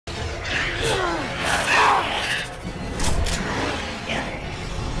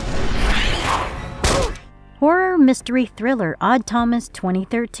Horror mystery thriller Odd Thomas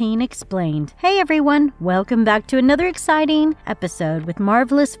 2013 explained. Hey everyone, welcome back to another exciting episode with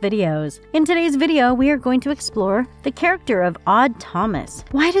Marvelous Videos. In today's video, we are going to explore the character of Odd Thomas.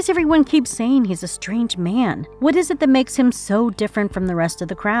 Why does everyone keep saying he's a strange man? What is it that makes him so different from the rest of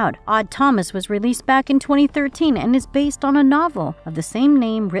the crowd? Odd Thomas was released back in 2013 and is based on a novel of the same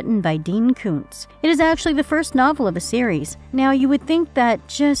name written by Dean Koontz. It is actually the first novel of a series. Now, you would think that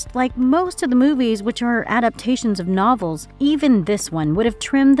just like most of the movies, which are adaptations of novels, even this one would have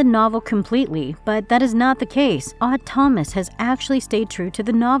trimmed the novel completely, but that is not the case. Odd Thomas has actually stayed true to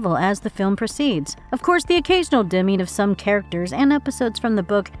the novel as the film proceeds. Of course, the occasional dimming of some characters and episodes from the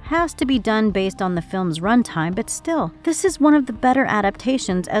book has to be done based on the film's runtime, but still, this is one of the better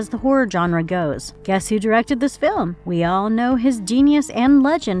adaptations as the horror genre goes. Guess who directed this film? We all know his genius and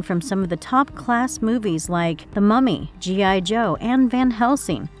legend from some of the top-class movies like The Mummy, G.I. Joe, and Van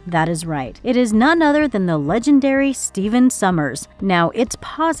Helsing. That is right. It is none other than the legendary Stephen Sommers. Now, it's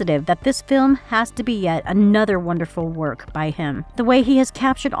positive that this film has to be yet another wonderful work by him. The way he has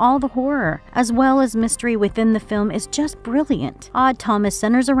captured all the horror, as well as mystery within the film, is just brilliant. Odd Thomas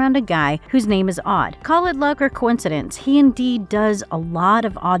centers around a guy whose name is Odd. Call it luck or coincidence, he indeed does a lot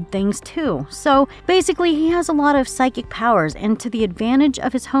of odd things too. So, basically, he has a lot of psychic powers, and to the advantage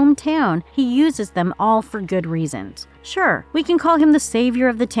of his hometown, he uses them all for good reasons. Sure, we can call him the savior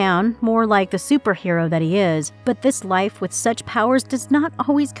of the town, more like the superhero that he is, but this life with such powers does not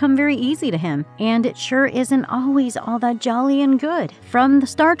always come very easy to him, and it sure isn't always all that jolly and good. From the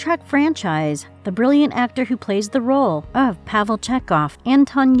Star Trek franchise, the brilliant actor who plays the role of Pavel Chekhov,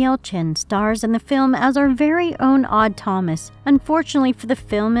 Anton Yelchin, stars in the film as our very own Odd Thomas. Unfortunately for the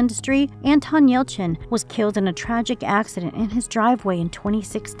film industry, Anton Yelchin was killed in a tragic accident in his driveway in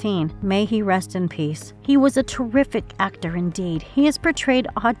 2016. May he rest in peace. He was a terrific actor indeed. He has portrayed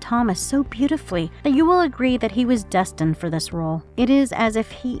Odd Thomas so beautifully that you will agree that he was destined for this role. It is as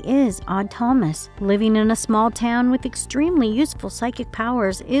if he is Odd Thomas. Living in a small town with extremely useful psychic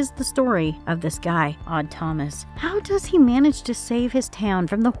powers is the story of this guy, Odd Thomas. How does he manage to save his town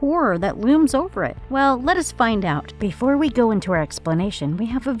from the horror that looms over it? Well, let us find out. Before we go into our explanation, we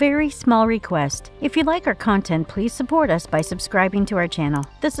have a very small request. If you like our content, please support us by subscribing to our channel.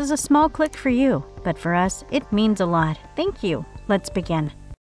 This is a small click for you, but for us, it means a lot. Thank you. Let's begin.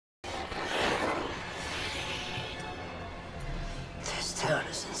 This town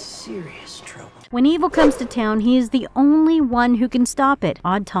is in serious trouble. When evil comes to town, he is the only one who can stop it,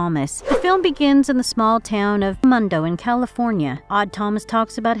 Odd Thomas. The film begins in the small town of Mundo in California. Odd Thomas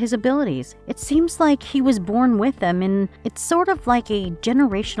talks about his abilities. It seems like he was born with them, and it's sort of like a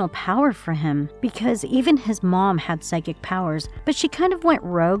generational power for him, because even his mom had psychic powers, but she kind of went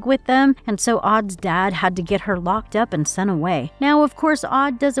rogue with them, and so Odd's dad had to get her locked up and sent away. Now, of course,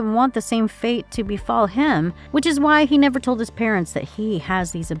 Odd doesn't want the same fate to befall him, which is why he never told his parents that he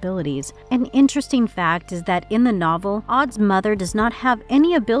has these abilities. An interesting fact is that in the novel, Odd's mother does not have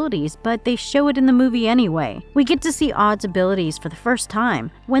any abilities, but they show it in the movie anyway. We get to see Odd's abilities for the first time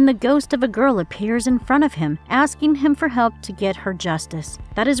when the ghost of a girl appears in front of him, asking him for help to get her justice.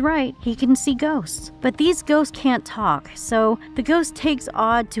 That is right, he can see ghosts. But these ghosts can't talk, so the ghost takes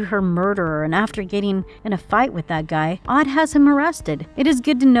Odd to her murderer, and after getting in a fight with that guy, Odd has him arrested. It is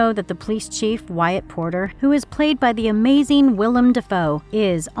good to know that the police chief, Wyatt Porter, who is played by the amazing Willem Dafoe,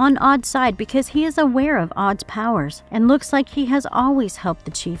 is on Odd's side because he is aware of Odd's powers and looks like he has always helped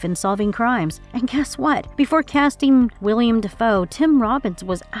the chief in solving crimes. And guess what? Before casting William Dafoe, Tim Robbins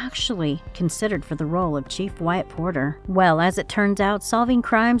was actually considered for the role of Chief Wyatt Porter. Well, as it turns out, solving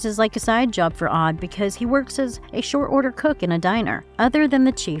crimes is like a side job for Odd because he works as a short order cook in a diner. Other than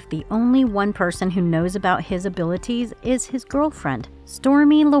the chief, the only one person who knows about his abilities is his girlfriend,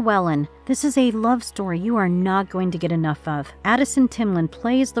 Stormy Llewellyn. This is a love story you are not going to get enough of. Addison Timlin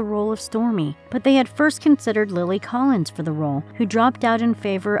plays the role of Stormy, but they had first considered Lily Collins for the role, who dropped out in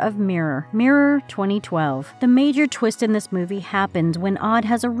favor of Mirror 2012. The major twist in this movie happens when Odd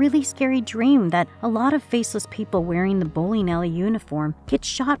has a really scary dream that a lot of faceless people wearing the bowling alley uniform get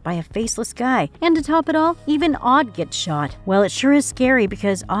shot by a faceless guy, and to top it all, even Odd gets shot. Well, it sure is scary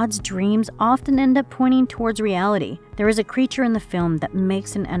because Odd's dreams often end up pointing towards reality. There is a creature in the film that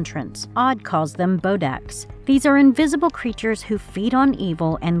makes an entrance. Odd calls them Bodaks. These are invisible creatures who feed on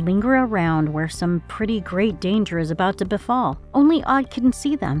evil and linger around where some pretty great danger is about to befall. Only Odd can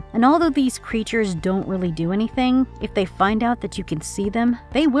see them, and although these creatures don't really do anything, if they find out that you can see them,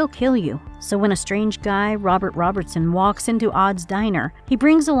 they will kill you. So when a strange guy, Robert Robertson, walks into Odd's diner, he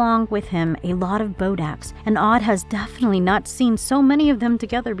brings along with him a lot of bodaks, and Odd has definitely not seen so many of them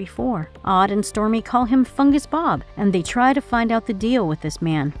together before. Odd and Stormy call him Fungus Bob, and they try to find out the deal with this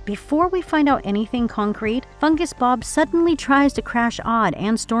man. Before we find out anything concrete, Fungus Bob suddenly tries to crash Odd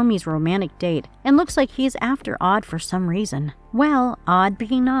and Stormy's romantic date, and looks like he's after Odd for some reason. Well, Odd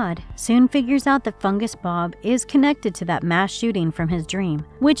being Odd, soon figures out that Fungus Bob is connected to that mass shooting from his dream,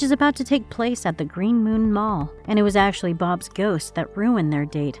 which is about to take place at the Green Moon Mall, and it was actually Bob's ghost that ruined their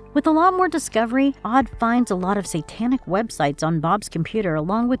date. With a lot more discovery, Odd finds a lot of satanic websites on Bob's computer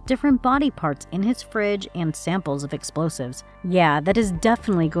along with different body parts in his fridge and samples of explosives. Yeah, that is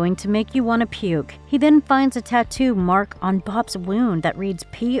definitely going to make you want to puke. He then finds a tattoo mark on Bob's wound that reads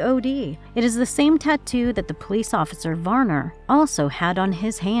POD. It is the same tattoo that the police officer Varner also had on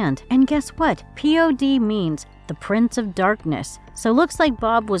his hand. And guess what? POD means the Prince of Darkness. So looks like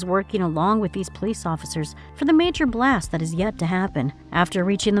Bob was working along with these police officers for the major blast that is yet to happen. After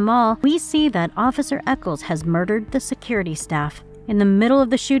reaching the mall, we see that Officer Eccles has murdered the security staff. In the middle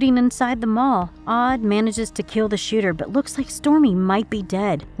of the shooting inside the mall, Odd manages to kill the shooter, but looks like Stormy might be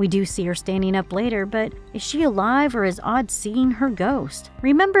dead. We do see her standing up later, but is she alive or is Odd seeing her ghost?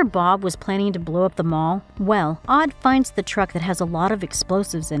 Remember Bob was planning to blow up the mall? Well, Odd finds the truck that has a lot of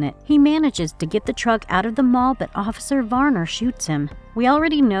explosives in it. He manages to get the truck out of the mall, but Officer Varner shoots him. We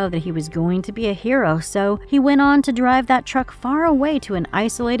already know that he was going to be a hero, so he went on to drive that truck far away to an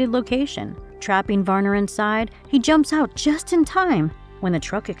isolated location. Trapping Varner inside, he jumps out just in time when the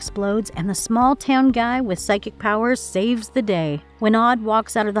truck explodes and the small town guy with psychic powers saves the day. When Odd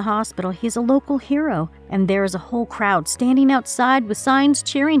walks out of the hospital, he's a local hero, and there is a whole crowd standing outside with signs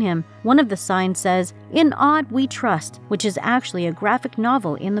cheering him. One of the signs says, "In Odd We Trust," which is actually a graphic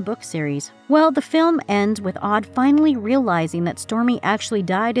novel in the book series. Well, the film ends with Odd finally realizing that Stormy actually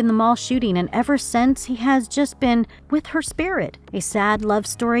died in the mall shooting, and ever since he has just been with her spirit. A sad love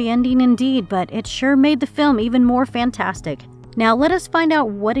story ending indeed, but it sure made the film even more fantastic. Now let us find out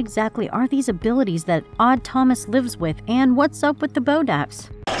what exactly are these abilities that Odd Thomas lives with and what's up with the bodaks.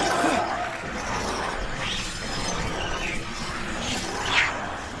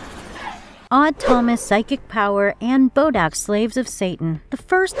 Odd Thomas, psychic power, and bodak, slaves of Satan. The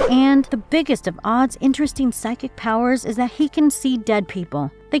first and the biggest of Odd's interesting psychic powers is that he can see dead people.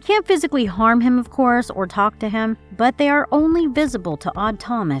 They can't physically harm him, of course, or talk to him, but they are only visible to Odd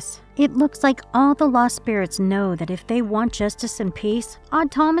Thomas. It looks like all the lost spirits know that if they want justice and peace,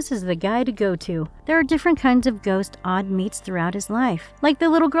 Odd Thomas is the guy to go to. There are different kinds of ghosts Odd meets throughout his life. Like the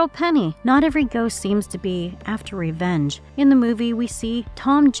little girl Penny, not every ghost seems to be after revenge. In the movie, we see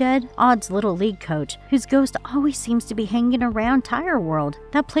Tom Jed, Odd's little league coach, whose ghost always seems to be hanging around Tire World.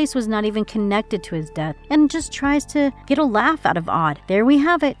 That place was not even connected to his death, and just tries to get a laugh out of Odd. There we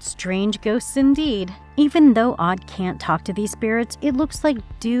have it, strange ghosts indeed. Even though Odd can't talk to these spirits, it looks like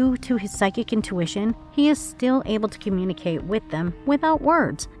due to his psychic intuition, he is still able to communicate with them without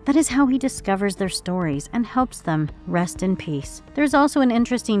words. That is how he discovers their stories and helps them rest in peace. There's also an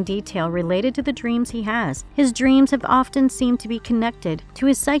interesting detail related to the dreams he has. His dreams have often seemed to be connected to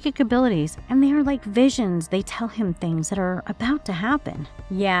his psychic abilities, and they are like visions. They tell him things that are about to happen.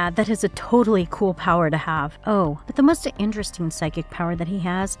 Yeah, that is a totally cool power to have. Oh, but the most interesting psychic power that he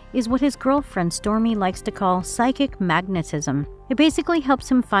has is what his girlfriend Stormy likes to call psychic magnetism. It basically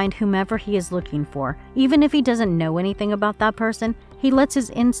helps him find whomever he is looking for. Even if he doesn't know anything about that person, he lets his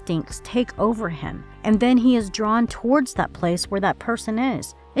instincts take over him, and then he is drawn towards that place where that person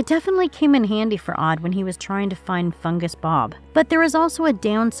is. It definitely came in handy for Odd when he was trying to find Fungus Bob. But there is also a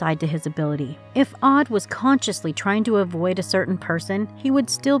downside to his ability. If Odd was consciously trying to avoid a certain person, he would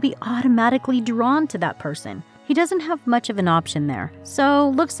still be automatically drawn to that person. He doesn't have much of an option there. So,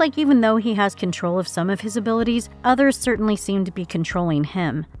 looks like even though he has control of some of his abilities, others certainly seem to be controlling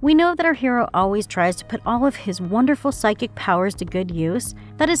him. We know that our hero always tries to put all of his wonderful psychic powers to good use.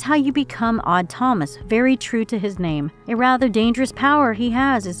 That is how you become Odd Thomas, very true to his name. A rather dangerous power he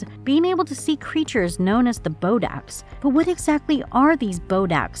has is being able to see creatures known as the bodaks. But what exactly are these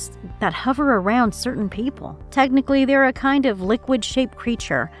bodaks that hover around certain people? Technically, they're a kind of liquid-shaped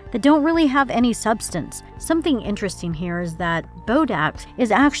creature that don't really have any substance. Something interesting here is that bodak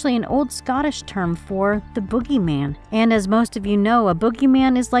is actually an old Scottish term for the boogeyman. And as most of you know, a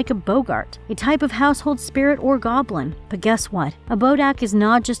boogeyman is like a bogart, a type of household spirit or goblin. But guess what? A bodak is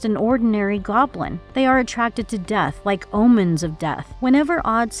not just an ordinary goblin. They are attracted to death, like omens of death. Whenever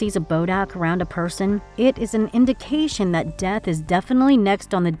Odd sees a bodak around a person, it is an indication that death is definitely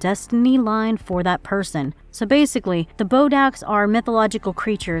next on the destiny line for that person. So basically, the bodaks are mythological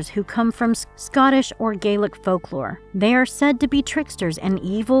creatures who come from Scottish or Gaelic folklore. They are said to be tricksters and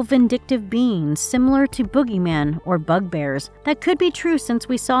evil, vindictive beings similar to boogeymen or bugbears. That could be true since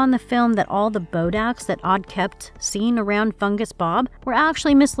we saw in the film that all the bodaks that Odd kept seeing around Fungus Bob were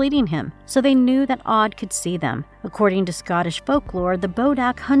actually misleading him, so they knew that Odd could see them. According to Scottish folklore, the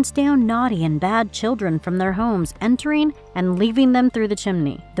bodak hunts down naughty and bad children from their homes, entering and leaving them through the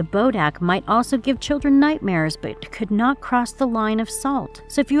chimney. The bodak might also give children nightmares, but could not cross the line of salt.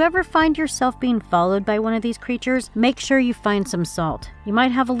 So if you ever find yourself being followed by one of these creatures, make sure you find some salt. You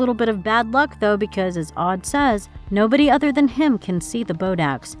might have a little bit of bad luck though, because as Odd says, nobody other than him can see the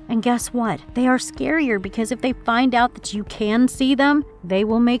bodaks. And guess what? They are scarier because if they find out that you can see them, they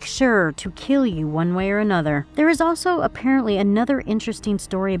will make sure to kill you one way or another. There is also apparently another interesting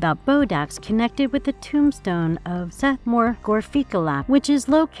story about bodaks connected with the tombstone of Sethmore Gorficalap, which is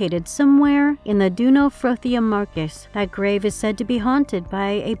located somewhere in the Dunofrothia Marcus. That grave is said to be haunted by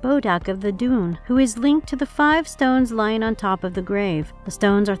a bodak of the Dune, who is linked to the 5 stones lying on top of the grave. The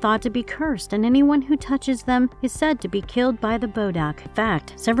stones are thought to be cursed, and anyone who touches them is said to be killed by the bodak. In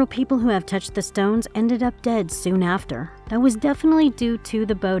fact, several people who have touched the stones ended up dead soon after. That was definitely due to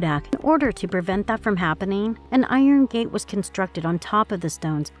the bodak. In order to prevent that from happening, an iron gate was constructed on top of the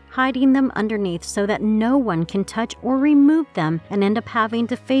stones, hiding them underneath so that no one can touch or remove them and end up having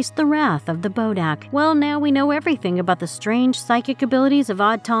to face the wrath of the bodak. Well, now we know everything about the strange psychic abilities of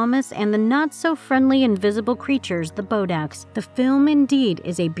Odd Thomas and the not-so-friendly invisible creatures, the bodaks. The film indeed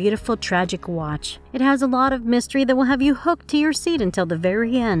is a beautiful, tragic watch. It has a lot of mystery that will have you hooked to your seat until the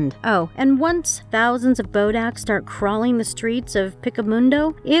very end. Oh, and once thousands of bodaks start crawling the streets of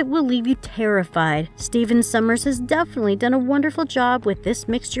Picamundo, it will leave you terrified. Stephen Sommers has definitely done a wonderful job with this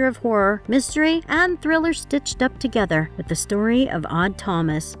mixture of horror, mystery, and thriller stitched up together with the story of Odd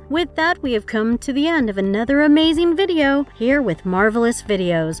Thomas. With that, we have come to the end of another amazing video here with Marvelous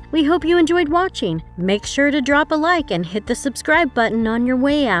Videos. We hope you enjoyed watching. Make sure to drop a like and hit the subscribe button on your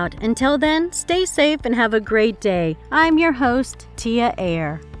way out. Until then, stay safe and have a great day. I'm your host, Tia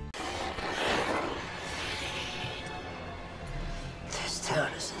Ayer. This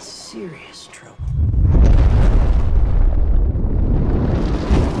town is in serious trouble.